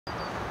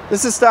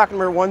This is stock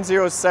number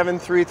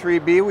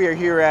 10733B. We are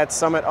here at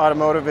Summit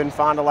Automotive in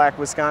Fond du Lac,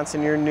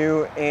 Wisconsin, your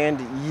new and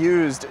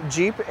used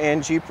Jeep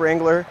and Jeep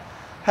Wrangler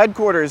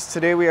headquarters.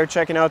 Today we are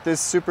checking out this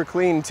super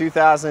clean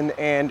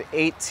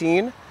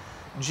 2018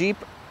 Jeep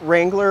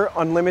Wrangler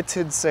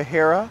Unlimited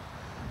Sahara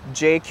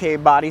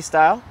JK body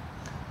style.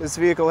 This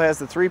vehicle has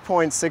the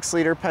 3.6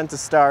 liter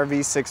Pentastar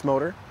V6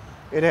 motor.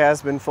 It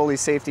has been fully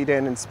safetied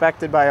and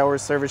inspected by our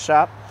service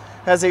shop.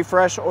 Has a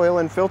fresh oil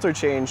and filter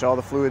change. All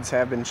the fluids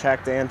have been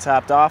checked and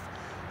topped off,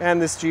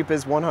 and this Jeep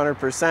is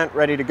 100%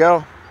 ready to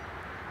go.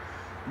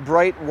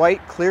 Bright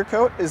white clear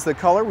coat is the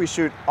color. We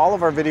shoot all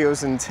of our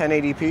videos in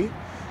 1080p,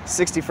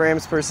 60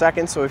 frames per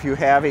second, so if you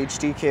have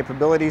HD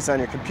capabilities on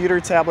your computer,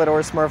 tablet, or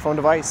smartphone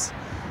device,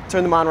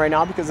 turn them on right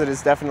now because it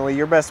is definitely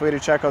your best way to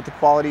check out the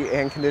quality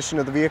and condition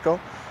of the vehicle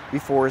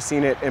before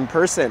seeing it in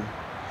person.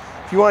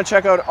 If you want to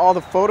check out all the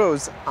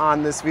photos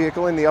on this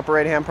vehicle, in the upper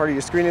right hand part of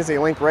your screen is a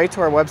link right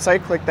to our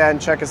website. Click that and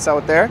check us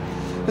out there.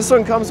 This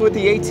one comes with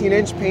the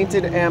 18-inch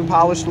painted and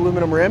polished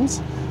aluminum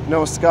rims.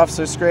 No scuffs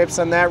or scrapes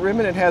on that rim,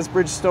 and it has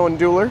Bridgestone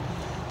Dueler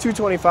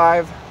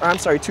 255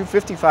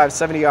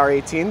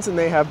 70R18s, and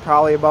they have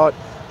probably about,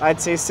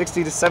 I'd say,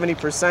 60 to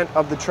 70%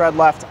 of the tread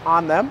left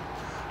on them.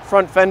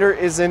 Front fender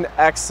is in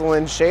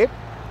excellent shape.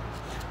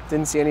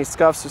 Didn't see any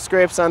scuffs or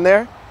scrapes on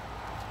there.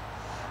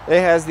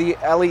 It has the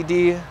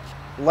LED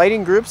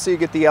lighting group, so you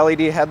get the LED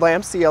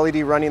headlamps, the LED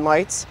running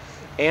lights,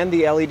 and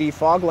the LED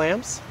fog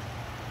lamps.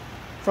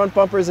 Front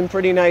bumper is in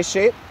pretty nice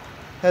shape.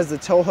 Has the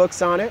tow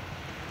hooks on it.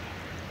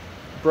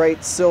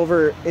 Bright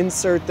silver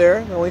insert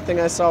there. The only thing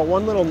I saw,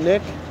 one little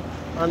nick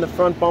on the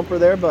front bumper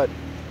there, but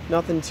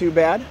nothing too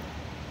bad.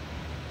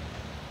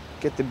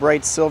 Get the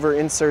bright silver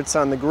inserts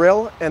on the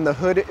grille, and the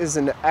hood is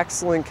in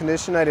excellent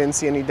condition. I didn't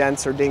see any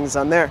dents or dings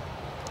on there.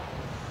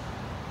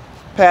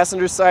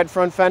 Passenger side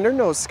front fender,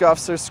 no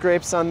scuffs or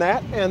scrapes on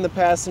that, and the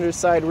passenger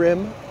side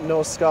rim,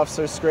 no scuffs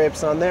or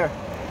scrapes on there.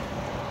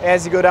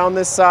 As you go down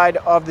this side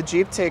of the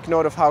Jeep, take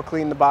note of how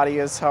clean the body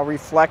is, how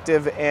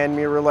reflective and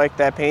mirror-like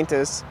that paint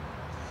is.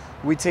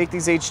 We take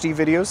these HD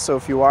videos, so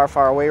if you are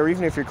far away or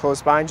even if you're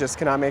close by and just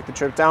cannot make the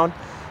trip down,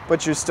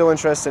 but you're still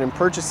interested in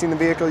purchasing the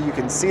vehicle, you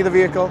can see the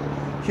vehicle,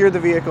 hear the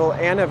vehicle,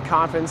 and have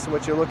confidence in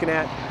what you're looking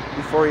at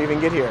before you even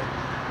get here.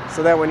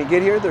 So that when you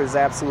get here, there's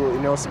absolutely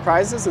no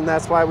surprises, and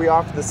that's why we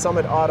offer the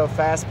Summit Auto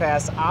Fast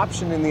Pass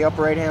option in the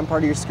upper right-hand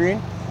part of your screen.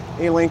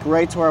 A link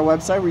right to our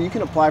website where you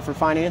can apply for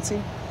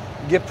financing,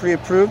 get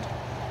pre-approved,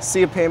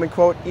 see a payment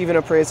quote, even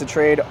appraise a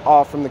trade,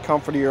 all from the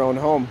comfort of your own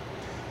home.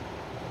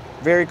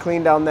 Very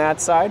clean down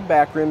that side,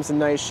 back rim's in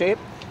nice shape,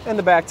 and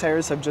the back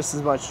tires have just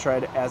as much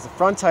tread as the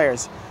front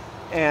tires.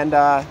 And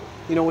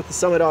you know, with the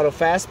Summit Auto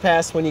Fast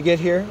Pass, when you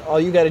get here, all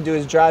you got to do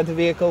is drive the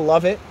vehicle,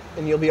 love it,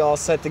 and you'll be all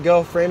set to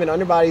go. Frame and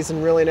underbody's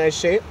in really nice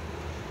shape.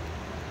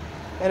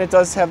 And it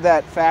does have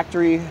that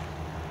factory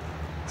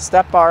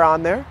step bar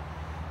on there.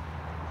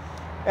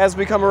 As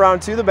we come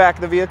around to the back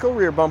of the vehicle,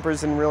 rear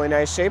bumper's in really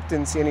nice shape.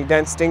 Didn't see any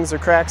dents, dings, or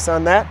cracks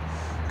on that.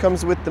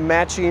 Comes with the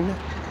matching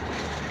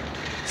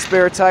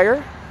spare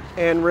tire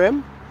and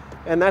rim.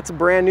 And that's a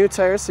brand new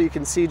tire, so you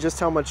can see just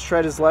how much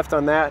tread is left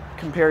on that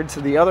compared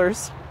to the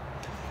others.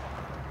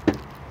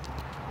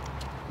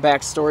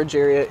 Back storage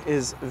area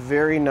is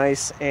very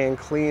nice and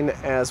clean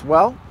as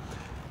well,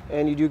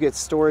 and you do get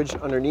storage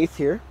underneath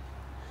here.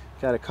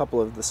 Got a couple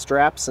of the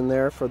straps in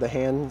there for the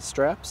hand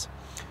straps.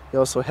 You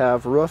also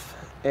have roof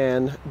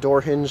and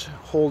door hinge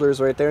holders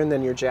right there, and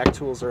then your jack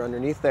tools are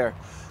underneath there.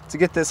 To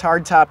get this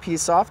hard top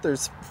piece off,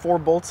 there's 4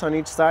 bolts on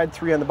each side,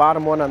 3 on the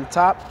bottom, 1 on the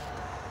top,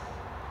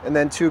 and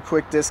then 2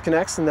 quick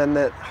disconnects, and then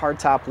that hard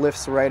top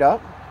lifts right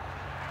up.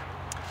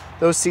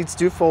 Those seats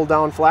do fold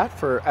down flat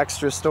for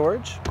extra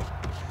storage.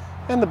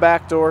 And the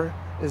back door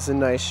is in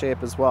nice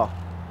shape as well.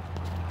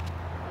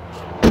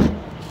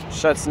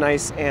 Shuts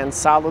nice and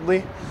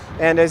solidly.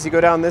 And as you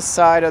go down this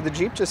side of the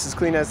Jeep, just as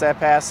clean as that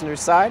passenger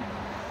side,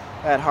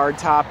 that hard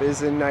top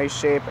is in nice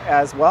shape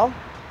as well.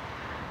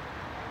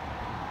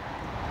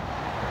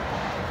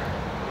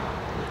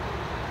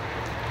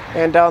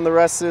 And down the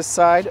rest of this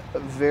side,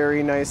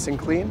 very nice and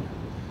clean.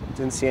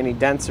 Didn't see any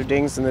dents or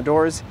dings in the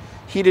doors.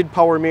 Heated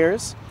power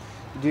mirrors.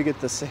 You do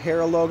get the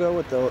Sahara logo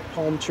with the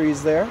palm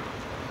trees there.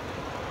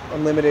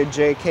 Unlimited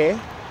JK.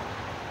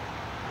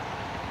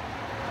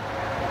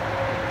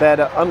 That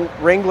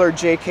Wrangler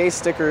JK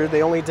sticker,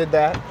 they only did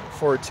that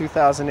for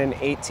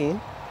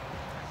 2018.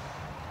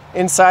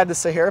 Inside, the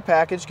Sahara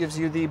package gives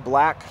you the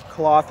black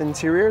cloth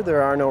interior.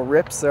 There are no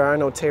rips, there are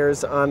no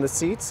tears on the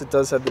seats. It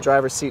does have the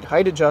driver's seat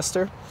height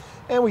adjuster,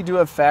 and we do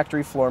have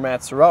factory floor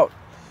mats throughout.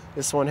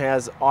 This one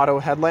has auto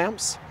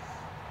headlamps,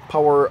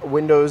 power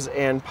windows,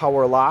 and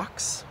power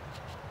locks.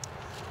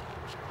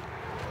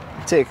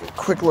 Take a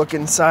quick look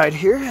inside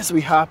here as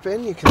we hop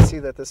in. You can see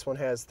that this one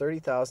has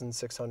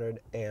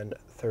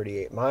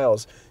 30,638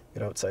 miles.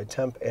 Get outside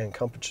temp and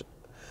compass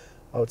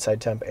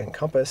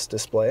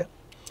display.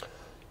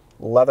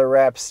 Leather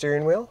wrapped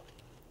steering wheel.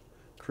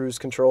 Cruise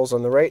controls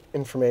on the right.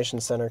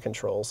 Information center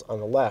controls on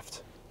the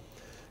left.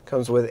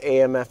 Comes with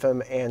AM,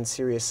 FM, and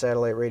Sirius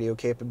satellite radio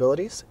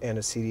capabilities and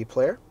a CD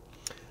player.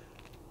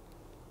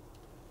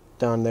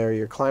 Down there,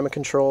 your climate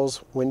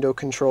controls, window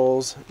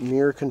controls,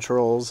 mirror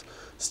controls,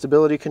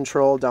 stability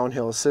control,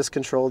 downhill assist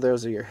control.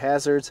 Those are your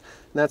hazards.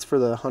 And that's for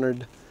the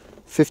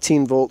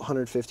 115 volt,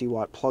 150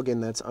 watt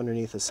plug-in that's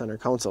underneath the center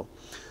console.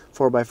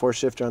 4x4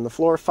 shifter on the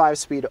floor,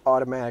 5-speed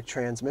automatic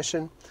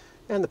transmission,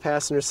 and the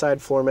passenger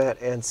side floor mat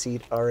and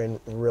seat are in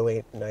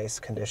really nice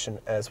condition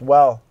as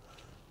well.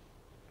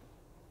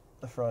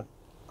 The front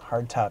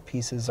hardtop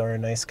pieces are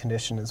in nice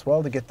condition as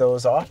well to get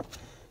those off.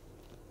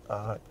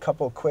 A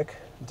couple quick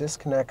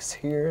disconnects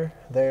here,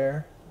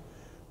 there,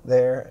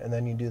 and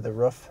then you do the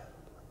roof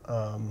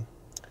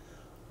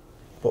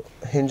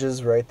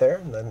hinges right there,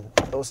 and then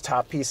those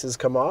top pieces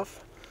come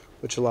off,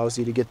 which allows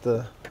you to get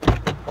the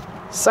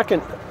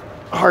second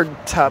hard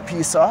top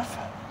piece off.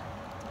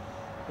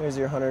 There's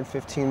your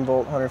 115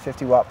 volt,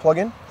 150 watt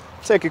plug-in.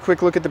 Take a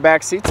quick look at the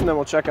back seats and then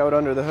we'll check out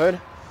under the hood.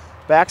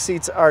 Back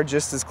seats are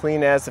just as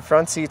clean as the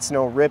front seats,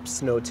 no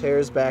rips, no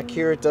tears back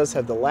here. It does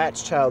have the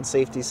Latch child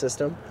safety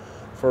system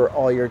for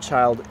all your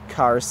child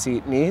car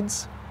seat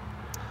needs.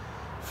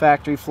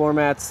 Factory floor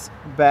mats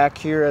back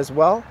here as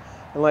well.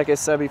 And like I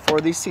said before,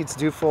 these seats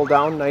do fold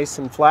down nice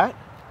and flat,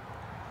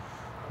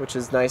 which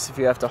is nice if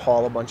you have to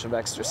haul a bunch of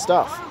extra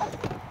stuff.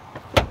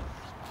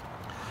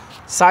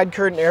 Side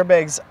curtain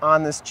airbags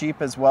on this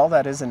Jeep as well.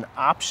 That is an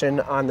option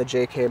on the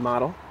JK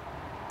model.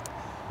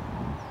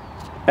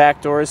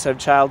 Back doors have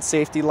child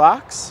safety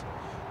locks.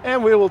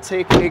 And we will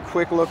take a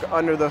quick look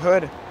under the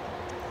hood.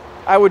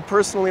 I would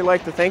personally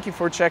like to thank you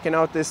for checking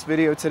out this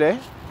video today.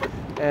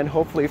 And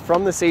hopefully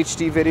from this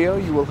HD video,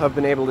 you will have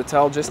been able to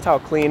tell just how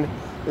clean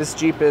this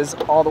Jeep is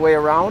all the way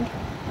around,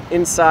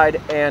 inside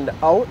and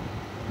out.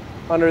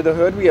 Under the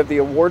hood, we have the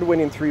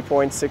award-winning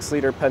 3.6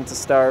 liter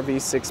Pentastar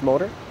V6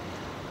 motor.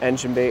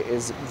 Engine bay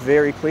is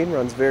very clean,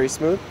 runs very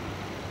smooth.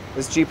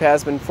 This Jeep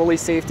has been fully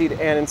safetied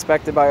and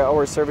inspected by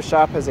our service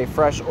shop, has a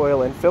fresh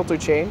oil and filter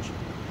change.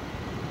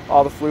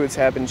 All the fluids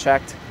have been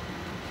checked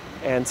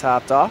and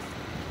topped off.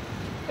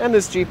 And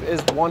this Jeep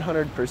is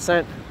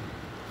 100%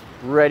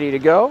 ready to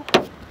go.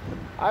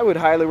 I would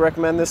highly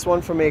recommend this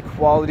one from a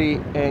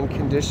quality and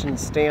condition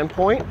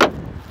standpoint.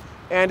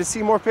 And to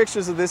see more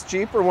pictures of this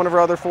Jeep or one of our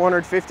other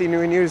 450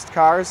 new and used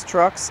cars,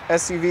 trucks,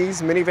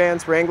 SUVs,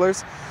 minivans,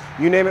 Wranglers,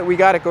 you name it, we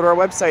got it. Go to our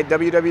website,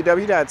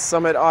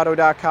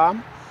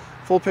 www.summitauto.com.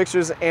 Full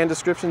pictures and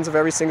descriptions of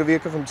every single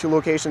vehicle from 2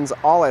 locations,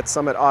 all at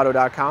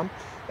summitauto.com.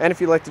 And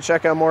if you'd like to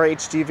check out more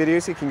HD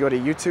videos, you can go to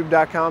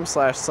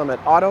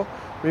youtube.com/summitauto.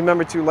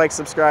 Remember to like,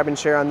 subscribe, and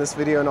share on this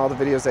video and all the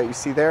videos that you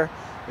see there.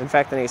 In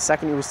fact, in a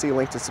second, you will see a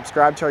link to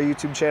subscribe to our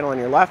YouTube channel on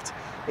your left,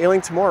 a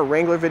link to more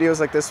Wrangler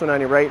videos like this one on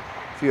your right.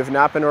 If you have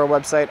not been to our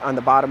website, on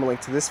the bottom, a link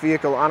to this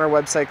vehicle on our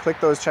website. Click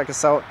those, check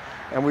us out,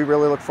 and we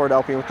really look forward to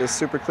helping you with this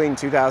super clean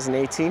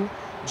 2018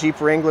 Jeep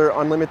Wrangler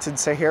Unlimited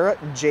Sahara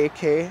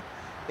JK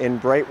in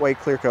bright white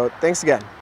clear coat. Thanks again.